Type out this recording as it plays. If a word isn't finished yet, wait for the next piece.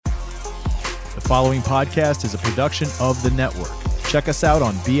The following podcast is a production of the network. Check us out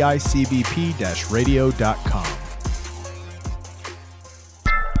on bicbp-radio.com.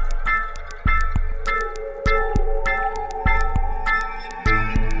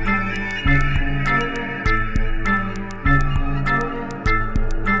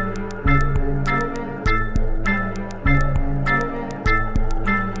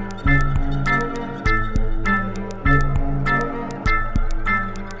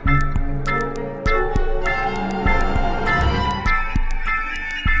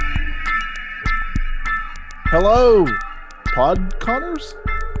 Hello, PodConners?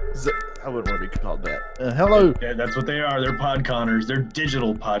 I wouldn't want to be called that. Hello. Yeah, that's what they are. They're PodConners. They're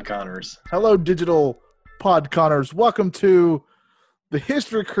digital PodConners. Hello, digital PodConners. Welcome to the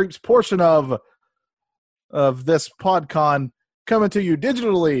History Creeps portion of this PodCon, coming to you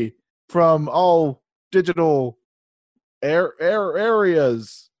digitally from all digital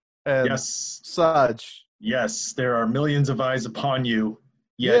areas and such. Yes, there are millions of eyes upon you.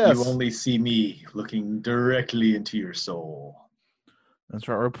 Yet you only see me looking directly into your soul. That's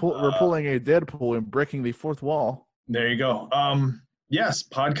right. We're pulling a Deadpool and breaking the fourth wall. There you go. Yes,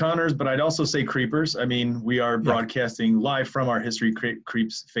 PodConners, but I'd also say Creepers. I mean, we are broadcasting live from our History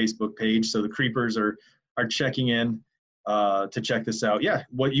Creeps Facebook page, so the Creepers are checking in to check this out. Yeah,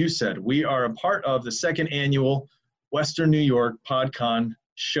 what you said. We are a part of the second annual Western New York PodCon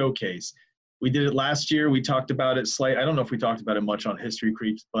Showcase. We did it last year. We talked about it I don't know if we talked about it much on History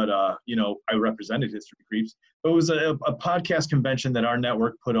Creeps, but, I represented History Creeps. But it was a podcast convention that our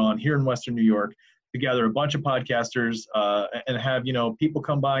network put on here in Western New York to gather a bunch of podcasters and have, people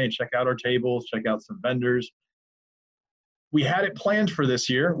come by and check out our tables, check out some vendors. We had it planned for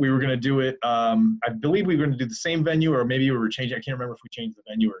this year. We were going to do it. I believe we were going to do the same venue, or maybe we were changing. I can't remember if we changed the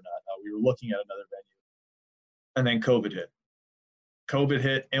venue or not. We were looking at another venue. And then COVID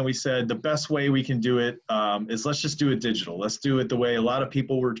hit, and we said the best way we can do it is let's just do it digital. Let's do it the way a lot of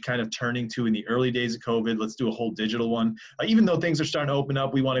people were kind of turning to in the early days of COVID. Let's do a whole digital one. Even though things are starting to open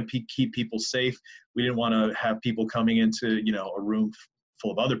up, we want to keep people safe. We didn't want to have people coming into, a room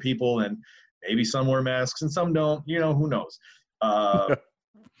full of other people, and maybe some wear masks and some don't, who knows.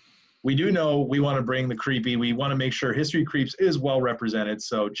 We do know we want to bring the creepy. We want to make sure History Creeps is well represented.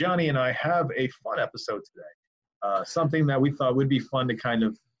 So Johnny and I have a fun episode today. Something that we thought would be fun to kind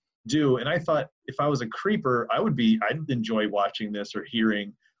of do. And I thought if I was a creeper, I'd enjoy watching this or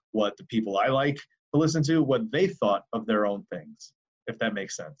hearing what the people I like to listen to, what they thought of their own things, if that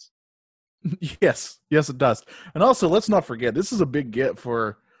makes sense. Yes, it does. And also, let's not forget, this is a big get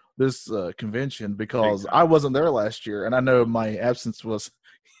for this convention because I wasn't there last year, and I know my absence was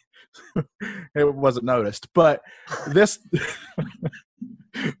it wasn't noticed. But this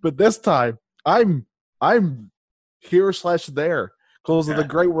time, I'm here/there because of the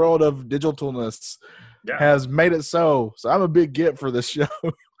great world of digitalness has made it so I'm a big get for this show.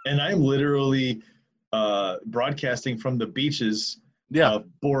 And I'm literally broadcasting from the beaches of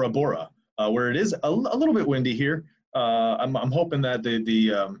Bora Bora, where it is a little bit windy here. I'm hoping that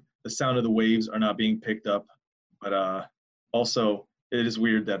the sound of the waves are not being picked up, but also it is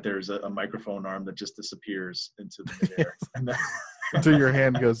weird that there's a microphone arm that just disappears into the midair. Until your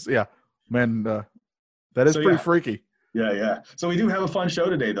hand goes, man, that is pretty freaky. Yeah. So we do have a fun show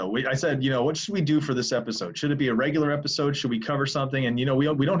today, though. I said, what should we do for this episode? Should it be a regular episode? Should we cover something? And,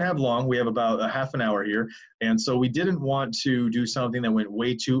 we don't have long. We have about a half an hour here. And so we didn't want to do something that went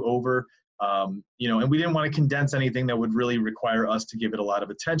way too over, and we didn't want to condense anything that would really require us to give it a lot of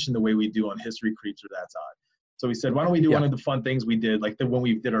attention the way we do on History Creeps or That's Odd. So we said, why don't we do one of the fun things we did? Like when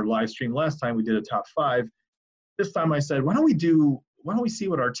we did our live stream last time, we did a top 5. This time I said, why don't we see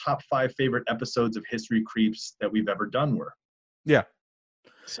what our top 5 favorite episodes of History Creeps that we've ever done were? Yeah.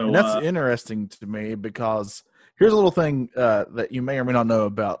 So and that's interesting to me because here's a little thing that you may or may not know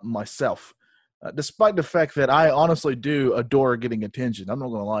about myself. Despite the fact that I honestly do adore getting attention, I'm not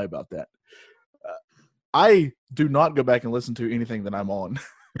going to lie about that. I do not go back and listen to anything that I'm on.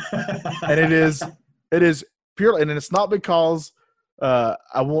 And it is purely, and it's not because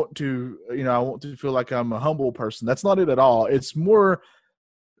I want to feel like I'm a humble person. That's not it at all. It's more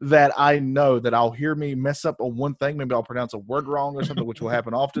that I know that I'll hear me mess up on one thing. Maybe I'll pronounce a word wrong or something, which will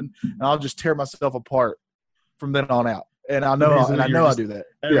happen often, and I'll just tear myself apart from then on out. And I know I do that.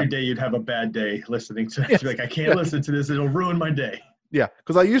 Every day you'd have a bad day listening to it. Like, I can't listen to this. It'll ruin my day. Yeah,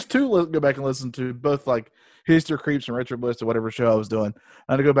 because I used to go back and listen to both like History Creeps and Retro Bliss or whatever show I was doing.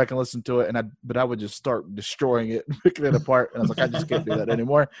 I had to go back and listen to it, but I would just start destroying it, picking it apart, and I was like, I just can't do that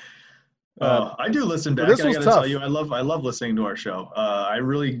anymore. I do listen back. This And I was got to tough. tell you, I love listening to our show. I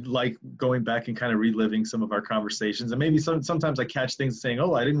really like going back and kind of reliving some of our conversations, and maybe sometimes I catch things saying,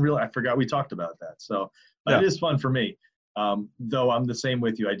 "Oh, I forgot we talked about that." So it is fun for me. Though I'm the same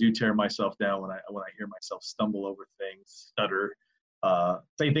with you. I do tear myself down when I hear myself stumble over things, stutter,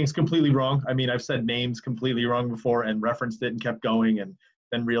 say things completely wrong. I mean, I've said names completely wrong before and referenced it and kept going, and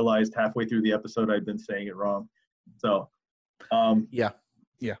then realized halfway through the episode I'd been saying it wrong. So. Yeah.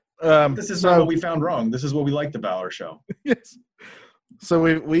 This is not what we found wrong. This is what we liked about our show. Yes. So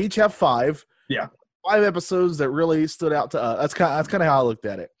we each have 5. Yeah. 5 episodes that really stood out to us. That's kind of how I looked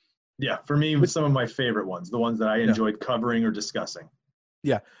at it. Yeah, for me, some of my favorite ones, the ones that I enjoyed covering or discussing.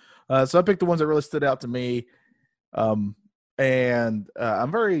 Yeah. So I picked the ones that really stood out to me. And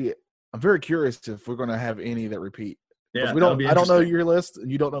I'm very curious if we're going to have any that repeat. Yeah, I don't know your list,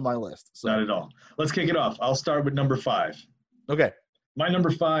 and you don't know my list. So. Not at all. Let's kick it off. I'll start with number 5. Okay. My number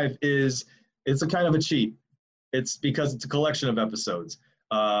 5 it's a kind of a cheat. It's because it's a collection of episodes.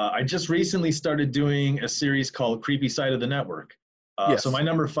 I just recently started doing a series called Creepy Side of the Network. So my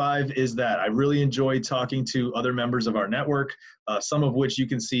number 5 is that I really enjoy talking to other members of our network, some of which you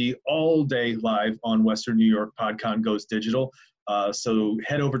can see all day live on Western New York PodCon Goes Digital. So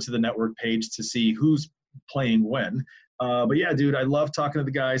head over to the network page to see who's playing when. But yeah, dude, I love talking to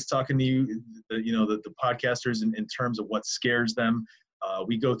the guys, talking to you, the podcasters in terms of what scares them.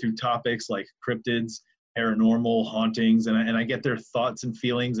 We go through topics like cryptids, paranormal, hauntings, and I get their thoughts and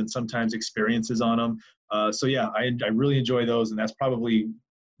feelings and sometimes experiences on them. So yeah, I really enjoy those, and that's probably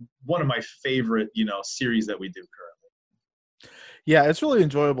one of my favorite, series that we do currently. Yeah, it's really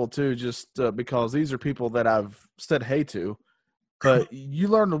enjoyable too, just because these are people that I've said hey to. But you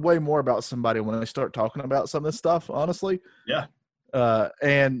learn way more about somebody when they start talking about some of this stuff, honestly. Yeah.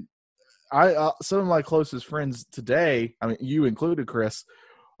 And some of my closest friends today, I mean, you included, Chris,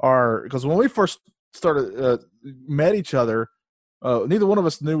 are because when we first met each other, neither one of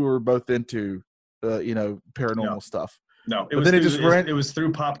us knew we were both into, paranormal stuff. No, it was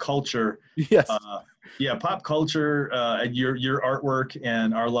through pop culture. Yes. Pop culture, your artwork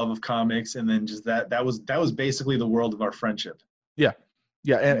and our love of comics, and then just that was basically the world of our friendship. Yeah.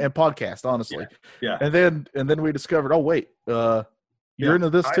 Yeah, and podcast, honestly. Yeah. And then we discovered, oh wait, you're into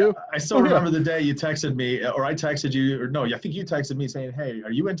this too? I still remember the day you texted me, or I texted you, or no, I think you texted me saying, "Hey,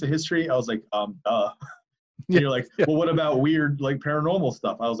 are you into history?" I was like, duh. And you're like, well, what about weird, like paranormal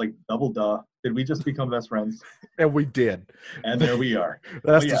stuff? I was like, double duh. Did we just become best friends? And we did. And there we are.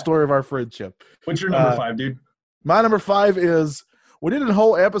 That's the story of our friendship. What's your number 5, dude? My number 5 is we did a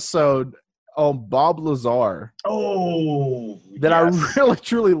whole episode on Bob Lazar. Oh, that I really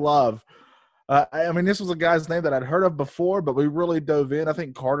truly love. I mean, this was a guy's name that I'd heard of before, but we really dove in. I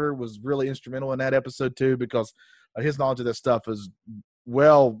think Carter was really instrumental in that episode too, because his knowledge of that stuff is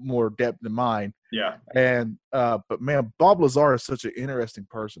well more depth than mine. Yeah. And but man, Bob Lazar is such an interesting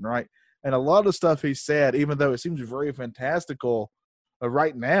person, right? And a lot of the stuff he said, even though it seems very fantastical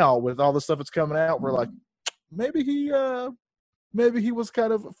right now with all the stuff that's coming out, we're like, maybe he was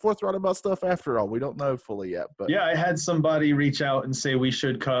kind of forthright about stuff after all. We don't know fully yet. But yeah, I had somebody reach out and say we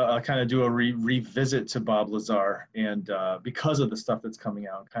should kind of do a revisit to Bob Lazar, and because of the stuff that's coming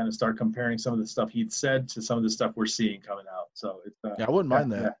out, kind of start comparing some of the stuff he'd said to some of the stuff we're seeing coming out. So it's, I wouldn't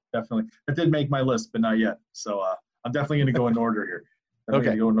mind that. Yeah, definitely. It did make my list, but not yet. So I'm definitely going to go in order here.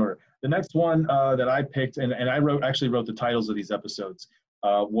 Okay. Go in order. The next one that I picked, and I actually wrote the titles of these episodes,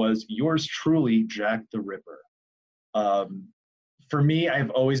 was Yours Truly, Jack the Ripper. For me, I've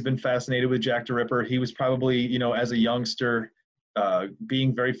always been fascinated with Jack the Ripper. He was probably, as a youngster,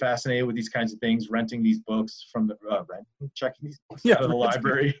 being very fascinated with these kinds of things, renting these books from checking these books out of the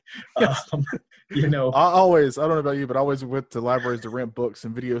library. Yes. I don't know about you, but I always went to libraries to rent books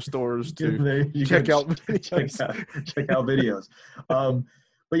and video stores to check out videos.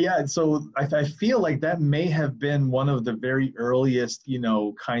 But yeah, so I feel like that may have been one of the very earliest,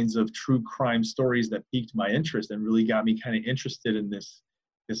 kinds of true crime stories that piqued my interest and really got me kind of interested in this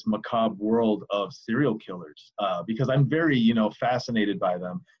macabre world of serial killers, because I'm very, fascinated by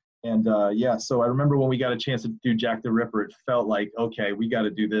them. And so I remember when we got a chance to do Jack the Ripper, it felt like, okay, we got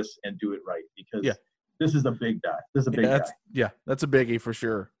to do this and do it right, because this is a big guy. This is a big guy. Yeah, that's a biggie for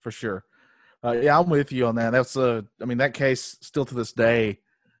sure. I'm with you on that. That's that case still to this day.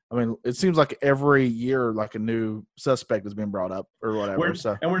 I mean, it seems like every year, like a new suspect is being brought up or whatever.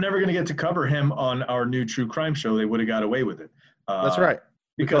 And we're never going to get to cover him on our new true crime show. They would have got away with it. That's right.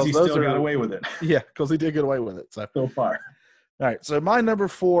 Because he still got away with it. Yeah, because he did get away with it. So far. All right. So my number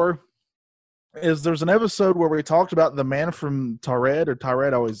 4 is there's an episode where we talked about the man from Taured, or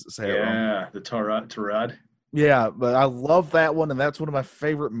Taured, I always say it wrong. Yeah, the Taured. Yeah, but I love that one, and that's one of my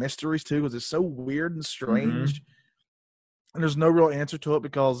favorite mysteries too, because it's so weird and Mm-hmm. strange, and there's no real answer to it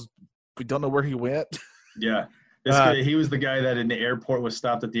because we don't know where he went. Yeah. He was the guy that in the airport was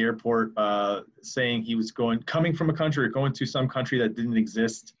stopped at the airport saying he was coming from a country or going to some country that didn't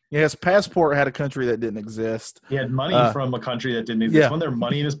exist. Yeah, his passport had a country that didn't exist. He had money from a country that didn't exist. Yeah. Wasn't there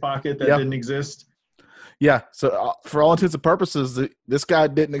money in his pocket that didn't exist? Yeah, so for all intents and purposes, this guy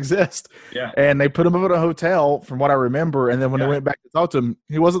didn't exist. Yeah. And they put him up at a hotel, from what I remember, and then when they went back to talk to him,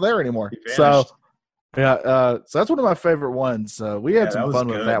 he wasn't there anymore. So, so that's one of my favorite ones. We had some fun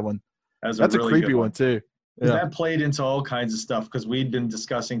with that one. That's really a creepy one too. Yeah. That played into all kinds of stuff because we'd been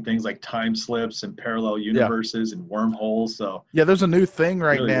discussing things like time slips and parallel universes and wormholes. So there's a new thing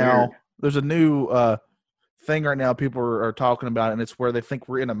right now. Weird. There's a new thing right now people are talking about, and it's where they think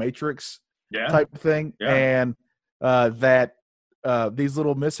we're in a Matrix type thing, and that these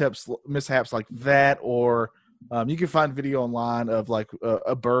little mishaps like that, or you can find video online of like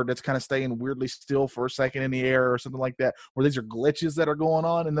a bird that's kind of staying weirdly still for a second in the air or something like that, where these are glitches that are going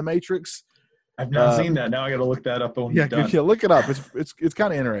on in the Matrix. I've not seen that. Now I got to look that up. Yeah, look it up. It's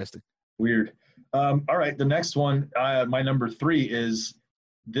kind of interesting. Weird. All right, the next one, my number 3 is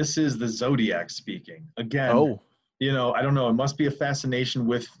This Is the Zodiac speaking. Again, I don't know. It must be a fascination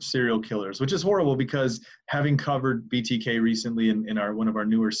with serial killers, which is horrible because having covered BTK recently in one of our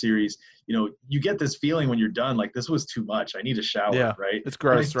newer series, you get this feeling when you're done, like this was too much. I need a shower, right? It's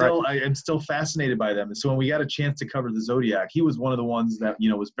gross, right? I'm still fascinated by them. And so when we got a chance to cover the Zodiac, he was one of the ones that,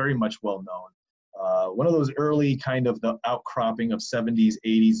 was very much well known. One of those early kind of the outcropping of 70s,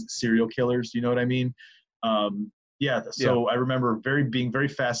 80s serial killers. You know what I mean? So I remember being very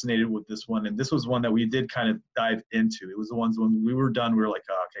fascinated with this one. And this was one that we did kind of dive into. It was the ones when we were done, we were like,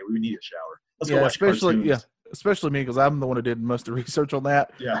 oh, okay, we need a shower. Let's go watch cartoons. Especially me, because I'm the one who did most of the research on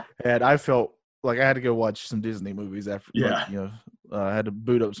that. Yeah. And I felt like I had to go watch some Disney movies after. I had to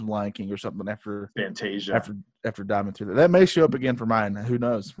boot up some Lion King or something after Fantasia. After diving through that. That may show up again for mine. Who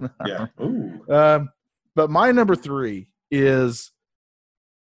knows? Yeah. Ooh. But my number 3 is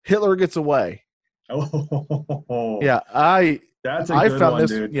Hitler Gets Away. Oh. Yeah, that's a good one,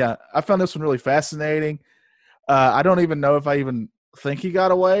 dude. Yeah, I found this one really fascinating. I don't even know if I even think he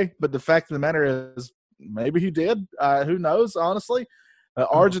got away, but the fact of the matter is maybe he did. Who knows, honestly.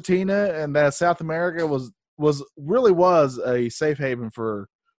 Argentina and South America was a safe haven for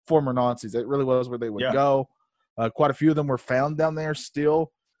former Nazis. It really was where they would go. Quite a few of them were found down there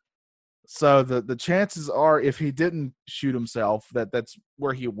still. So the chances are, if he didn't shoot himself, that's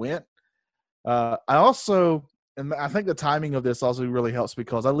where he went. I think the timing of this also really helps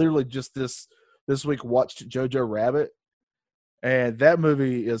because I literally just this week watched Jojo Rabbit, and that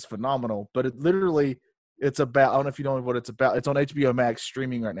movie is phenomenal. But it's about, I don't know if you know what it's about. It's on HBO Max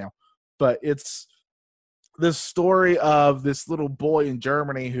streaming right now, but it's this story of this little boy in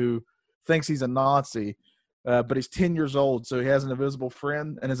Germany who thinks he's a Nazi, but he's 10 years old, so he has an invisible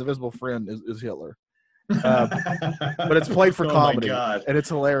friend, and his invisible friend is Hitler. But it's played for comedy, and it's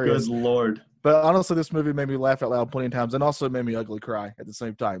hilarious. Good Lord. But honestly, this movie made me laugh out loud plenty of times, and also made me ugly cry at the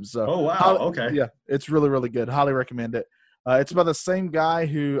same time. So, oh wow, okay, yeah, it's really, really good. Highly recommend it. It's about the same guy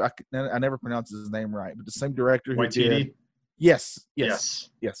who I never pronounce his name right, but the same director who did. Yes.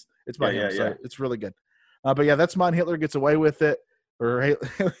 It's by him. So it's really good. But yeah, that's mine. Hitler Gets Away with It, or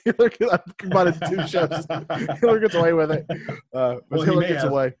Hitler. I've combined 2 shows. Hitler Gets Away with It. Hitler Gets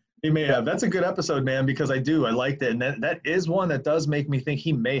Away. He may have. That's a good episode, man, because I liked it. And that is one that does make me think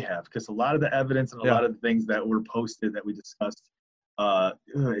he may have, because a lot of the evidence and a lot of the things that were posted that we discussed,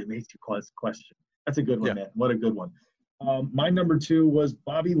 it makes you question. That's a good one, man. What a good one. My number 2 was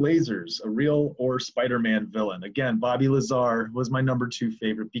Bobby Lasers, a real or Spider-Man villain. Again, Bobby Lazar was my number 2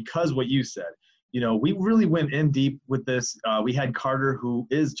 favorite because what you said. We really went in deep with this. We had Carter, who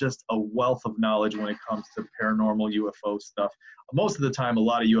is just a wealth of knowledge when it comes to paranormal UFO stuff. Most of the time, a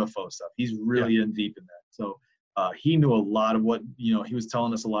lot of UFO stuff. He's really in deep in that. So he knew a lot of what, he was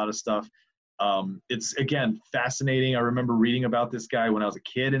telling us a lot of stuff. It's, again, fascinating. I remember reading about this guy when I was a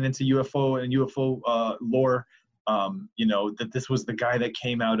kid and into UFO and UFO lore, that this was the guy that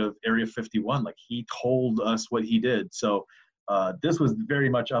came out of Area 51. Like, he told us what he did. So this was very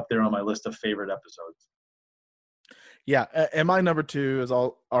much up there on my list of favorite episodes. Yeah, and my number 2 has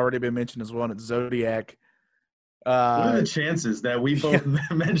already been mentioned as well. It's Zodiac. What are the chances that we both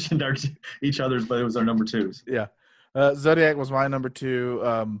mentioned each other's, but it was our number 2s? Yeah. Zodiac was my number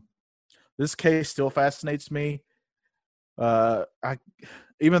 2. This case still fascinates me.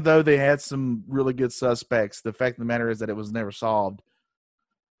 Even though they had some really good suspects, the fact of the matter is that it was never solved.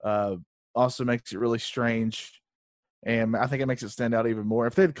 Also makes it really strange. And I think it makes it stand out even more.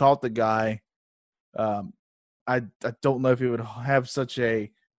 If they'd caught the guy, I don't know if it would have such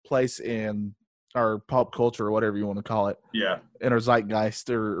a place in our pop culture or whatever you want to call it. Yeah. In our zeitgeist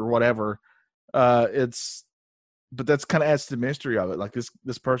or whatever. But that's kind of adds to the mystery of it. Like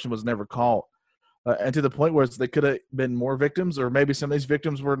this person was never caught. And to the point where they could have been more victims, or maybe some of these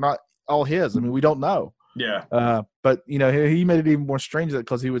victims were not all his. I mean, we don't know. Yeah. But he made it even more strange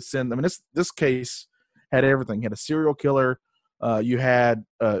because he would send. I mean, this case had everything. He had a serial killer. You had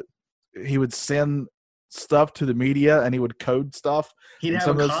he would send stuff to the media, and he would code stuff. He'd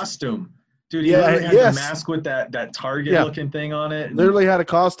have a costume, dude. He literally had the mask with that target looking thing on it. Literally had a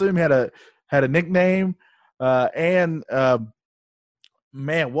costume. Had a nickname. Man,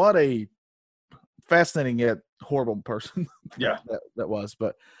 what a fascinating yet horrible person. Yeah, that was.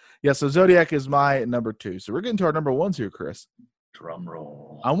 But yeah, so Zodiac is my number 2. So we're getting to our number 1s here, Chris. Drum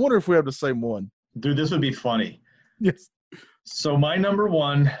roll. I wonder if we have the same one. Dude, this would be funny. Yes. So my number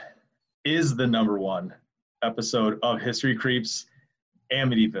 1 is the number 1 episode of History Creeps,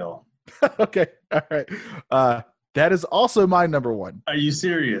 Amityville. Okay. All right. That is also my number 1. Are you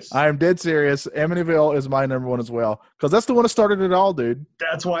serious? I am dead serious. Amityville is my number 1 as well, because that's the one that started it all, dude.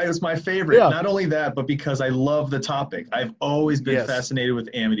 That's why it was my favorite. Yeah. Not only that, but because I love the topic. I've always been fascinated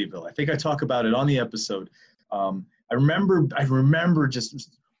with Amityville. I think I talk about it on the episode. I remember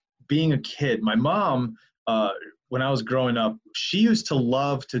just being a kid. My mom, when I was growing up, she used to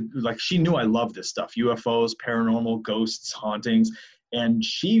love to, like, she knew I loved this stuff, UFOs, paranormal, ghosts, hauntings, and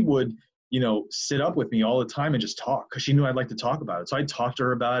she would, sit up with me all the time and just talk, because she knew I'd like to talk about it. So I'd talk to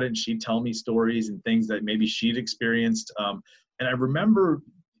her about it, and she'd tell me stories and things that maybe she'd experienced. And I remember,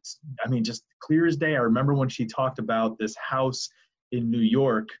 just clear as day, I remember when she talked about this house in New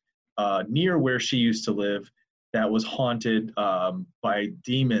York, near where she used to live, that was haunted by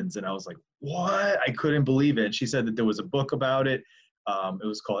demons. And I was like, what? I couldn't believe it. And she said that there was a book about it. It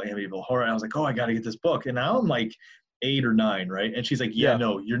was called Amityville Horror. And I was like, oh, I got to get this book. And now I'm like 8 or 9, right? And she's like,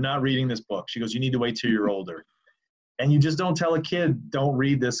 no, you're not reading this book. She goes, you need to wait till you're older. And you just don't tell a kid, don't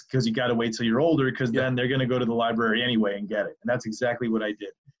read this, because you got to wait till you're older, because then they're going to go to the library anyway and get it. And that's exactly what I did.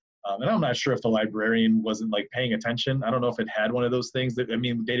 And I'm not sure if the librarian wasn't like paying attention. I don't know if it had one of those things that, they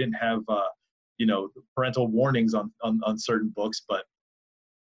didn't have, parental warnings on certain books, but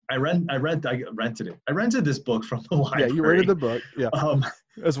I rented it. I rented this book from the library. Yeah, you rented the book. Yeah.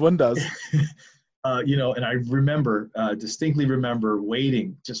 As one does. And I distinctly remember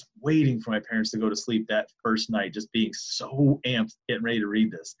waiting for my parents to go to sleep that first night, just being so amped, getting ready to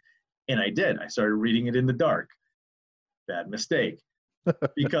read this. And I did. I started reading it in the dark. Bad mistake.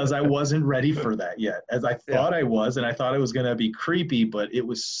 Because I wasn't ready for that yet, as I thought I was, and I thought it was going to be creepy, but it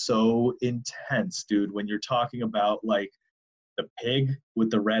was so intense, dude, when you're talking about, like, the pig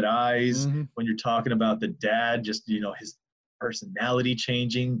with the red eyes, when you're talking about the dad, just, his personality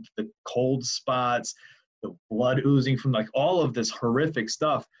changing, the cold spots, the blood oozing from, like, all of this horrific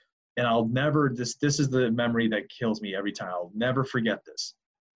stuff. And I'll never, this is the memory that kills me every time. I'll never forget this.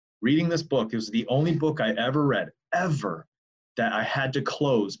 Reading this book, it was the only book I ever read, ever, that I had to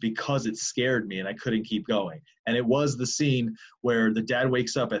close because it scared me and I couldn't keep going. And it was the scene where the dad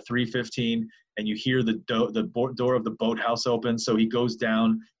wakes up at 3:15 and you hear the door of the boathouse open. So he goes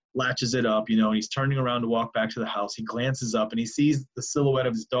down, latches it up, and he's turning around to walk back to the house. He glances up and he sees the silhouette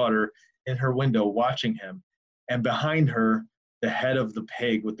of his daughter in her window watching him. And behind her, the head of the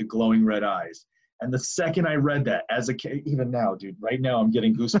pig with the glowing red eyes. And the second I read that, as a kid, even now, dude, right now I'm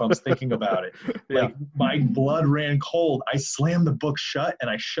getting goosebumps thinking about it. Like, my blood ran cold. I slammed the book shut and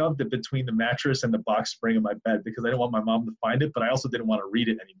I shoved it between the mattress and the box spring of my bed, because I didn't want my mom to find it, but I also didn't want to read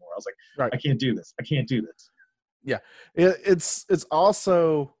it anymore. I was like, I can't do this. I can't do this. Yeah. It's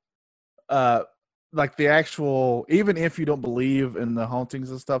also like the actual, even if you don't believe in the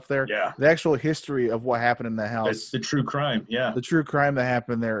hauntings and stuff there, the actual history of what happened in the house. It's the true crime, The true crime that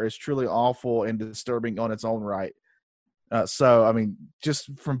happened there is truly awful and disturbing on its own right. So,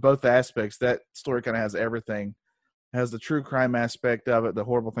 just from both aspects, that story kind of has everything. It has the true crime aspect of it, the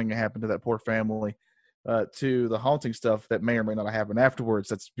horrible thing that happened to that poor family, to the haunting stuff that may or may not have happened afterwards.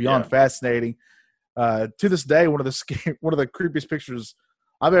 That's beyond fascinating. To this day, one of the creepiest pictures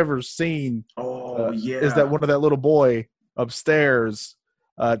I've ever seen is that one of that little boy upstairs.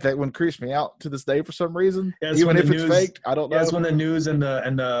 That one creeps me out to this day for some reason. Even if it's fake, I don't know. That's when the news and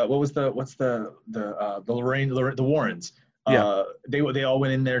the Warrens. They all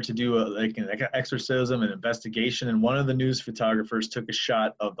went in there to do an exorcism and investigation, and one of the news photographers took a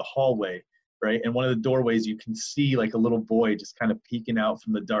shot of the hallway, right? And one of the doorways, you can see like a little boy just kind of peeking out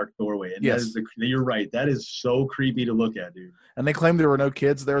from the dark doorway. And you're right. That is so creepy to look at, dude. And they claim there were no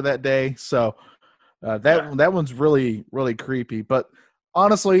kids there that day. So that one's really, really creepy. But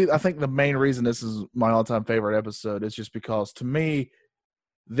honestly, I think the main reason this is my all-time favorite episode is just because, to me,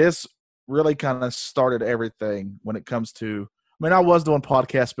 this really kind of started everything when it comes to. I mean, I was doing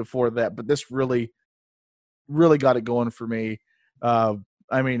podcasts before that, but this really, really got it going for me. I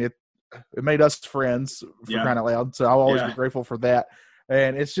mean, it made us friends, for crying out loud. So I'll always be grateful for that.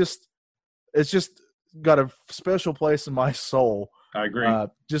 And it's just got a special place in my soul. I agree.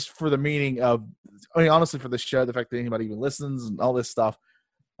 Just for the meaning of, I mean, honestly, for the show, the fact that anybody even listens and all this stuff.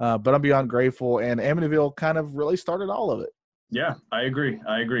 But I'm beyond grateful. And Amityville kind of really started all of it. Yeah, I agree.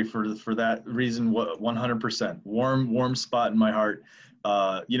 For that reason, 100%. Warm spot in my heart.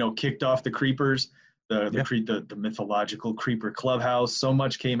 Kicked off the Creepers, the mythological Creeper Clubhouse. So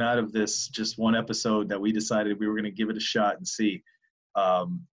much came out of this just one episode that we decided we were going to give it a shot and see.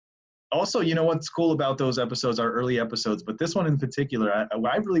 Also, you know what's cool about those episodes, our early episodes, but this one in particular,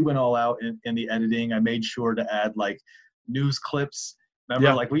 I really went all out in the editing. I made sure to add like news clips.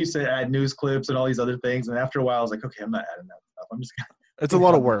 Remember, like we used to add news clips and all these other things. And after a while, I was like, okay, I'm not adding that stuff. I'm just gonna. It's a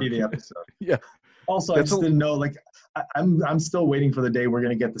lot of work. The episode. Yeah. Also, I just didn't know. Like, I'm still waiting for the day we're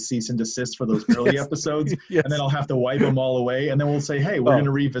gonna get the cease and desist for those early episodes, and then I'll have to wipe them all away, and then we'll say, hey, we're gonna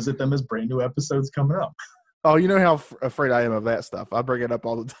revisit them as brand new episodes coming up. Oh, you know how afraid I am of that stuff. I bring it up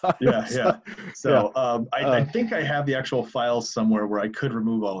all the time. Yeah. So I think I have the actual files somewhere where I could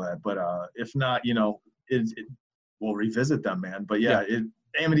remove all that, but if not, we'll revisit them, man. But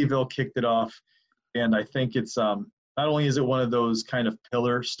Amityville kicked it off, and I think it's not only is it one of those kind of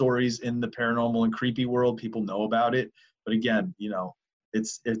pillar stories in the paranormal and creepy world, people know about it, but again,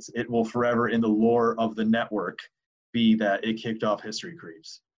 it will forever in the lore of the network be that it kicked off History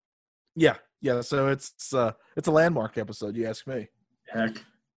Creeps. Yeah. So it's a landmark episode, you ask me. Heck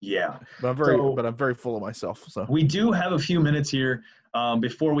yeah. But I'm very full of myself. So we do have a few minutes here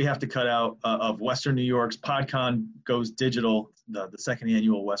before we have to cut out of Western New York's PodCon goes digital, the second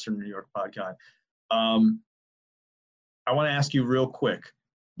annual Western New York PodCon. I want to ask you real quick,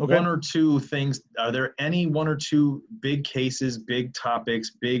 one or two things. Are there any one or two big cases, big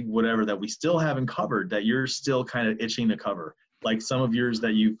topics, big whatever that we still haven't covered that you're still kind of itching to cover? Like some of yours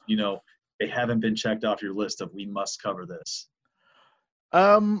that they haven't been checked off your list of we must cover this.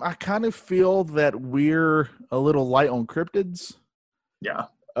 I kind of feel that we're a little light on cryptids. Yeah.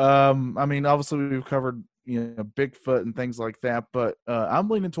 I mean, obviously we've covered Bigfoot and things like that, but I'm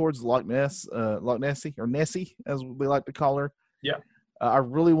leaning towards Loch Ness, Loch Nessie, or Nessie as we like to call her. Yeah. I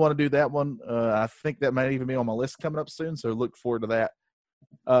really want to do that one. I think that might even be on my list coming up soon, so look forward to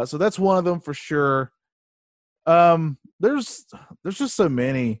that. So that's one of them for sure. There's just so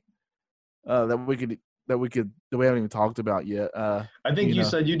many that we haven't even talked about yet. I think you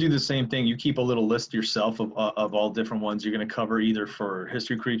said you do the same thing. You keep a little list yourself of all different ones you're going to cover either for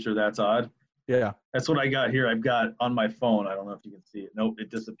History Creeps or That's Odd. Yeah. That's what I got here. I've got on my phone. I don't know if you can see it. Nope, it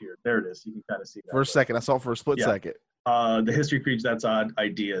disappeared. There it is. You can kind of see that. For a second. I saw it for a split second. The History Creeps, That's Odd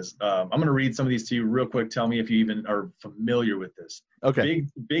ideas. I'm going to read some of these to you real quick. Tell me if you even are familiar with this. Okay.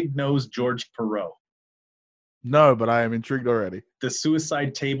 Big Nose George Perot. No, but I am intrigued already. The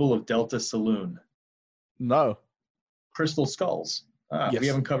Suicide Table of Delta Saloon. No. Crystal Skulls. Yes. We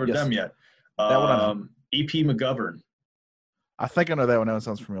haven't covered them yet. That one I know. E.P. McGovern. I think I know that one. That one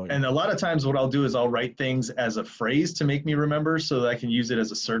sounds familiar. And a lot of times what I'll do is I'll write things as a phrase to make me remember so that I can use it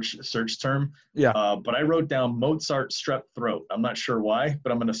as a search term. Yeah. But I wrote down Mozart strep throat. I'm not sure why,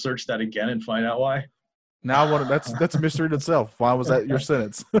 but I'm going to search that again and find out why. Now I want to, that's a mystery in itself. Why was that your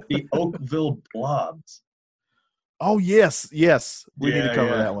sentence? The Oakville Blobs. Oh, yes. We need to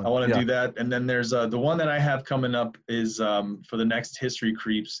cover that one. I want to do that. And then there's the one that I have coming up is for the next History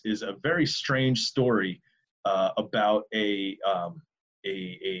Creeps is a very strange story about a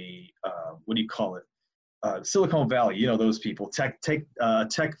what do you call it? Silicon Valley, those people, tech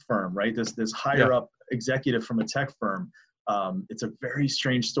firm, right? This higher up executive from a tech firm. It's a very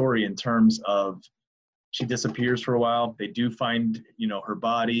strange story in terms of she disappears for a while. They do find, her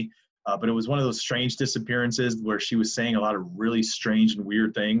body. But it was one of those strange disappearances where she was saying a lot of really strange and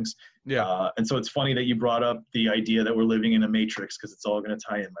weird things. Yeah. And so it's funny that you brought up the idea that we're living in a matrix because it's all going to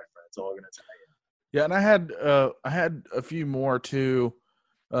tie in, my friend. It's all going to tie in. Yeah, and I had a few more too,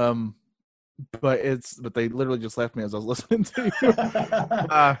 but they literally just left me as I was listening to you.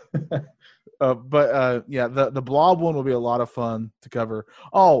 The Blob one will be a lot of fun to cover.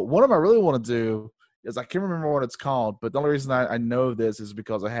 Oh, one of them I really want to do is I can't remember what it's called, but the only reason I know this is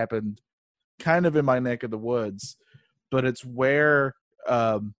because it happened kind of in my neck of the woods. But it's where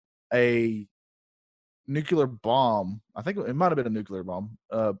a nuclear bomb, I think it might have been a nuclear bomb.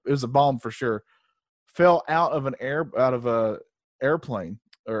 It was a bomb for sure. Fell out of a airplane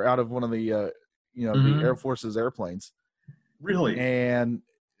or out of one of the the Air Force's airplanes, Really? And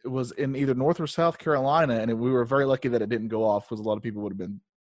it was in either North or South Carolina, and we were very lucky that it didn't go off because a lot of people would have been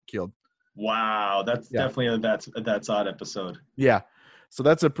killed. Wow, that's definitely a That's Odd episode. Yeah, so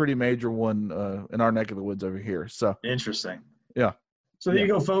that's a pretty major one in our neck of the woods over here. So interesting. Yeah. So there you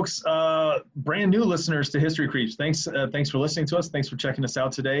go, folks. Brand new listeners to History Creeps. Thanks for listening to us. Thanks for checking us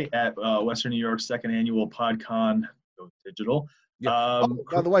out today at Western New York's second annual PodCon Go Digital. Yeah.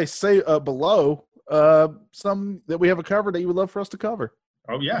 By the way, say below some that we have a cover that you would love for us to cover.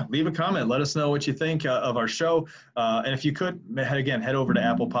 Oh, yeah. Leave a comment. Let us know what you think of our show. And if you could, head over to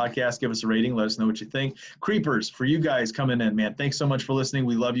Apple Podcasts. Give us a rating. Let us know what you think. Creepers, for you guys coming in, man, thanks so much for listening.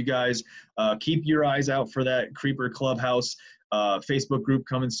 We love you guys. Keep your eyes out for that Creeper Clubhouse Facebook group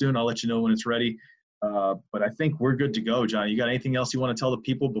coming soon. I'll let you know when it's ready. But I think we're good to go, Johnny. You got anything else you want to tell the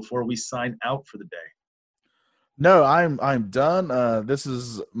people before we sign out for the day? No, I'm done. This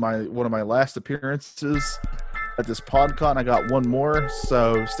is one of my last appearances at this PodCon. I got one more,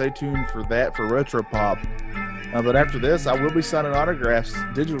 so stay tuned for that for Retropop. But after this, I will be signing autographs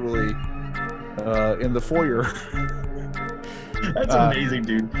digitally in the foyer. That's amazing,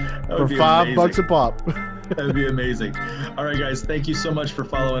 dude. For $5 a pop. That'd be amazing. All right, guys, thank you so much for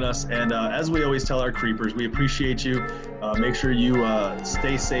following us. And as we always tell our creepers, we appreciate you. Make sure you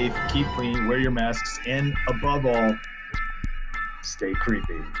stay safe, keep clean, wear your masks, and above all, stay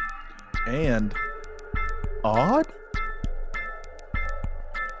creepy. And odd?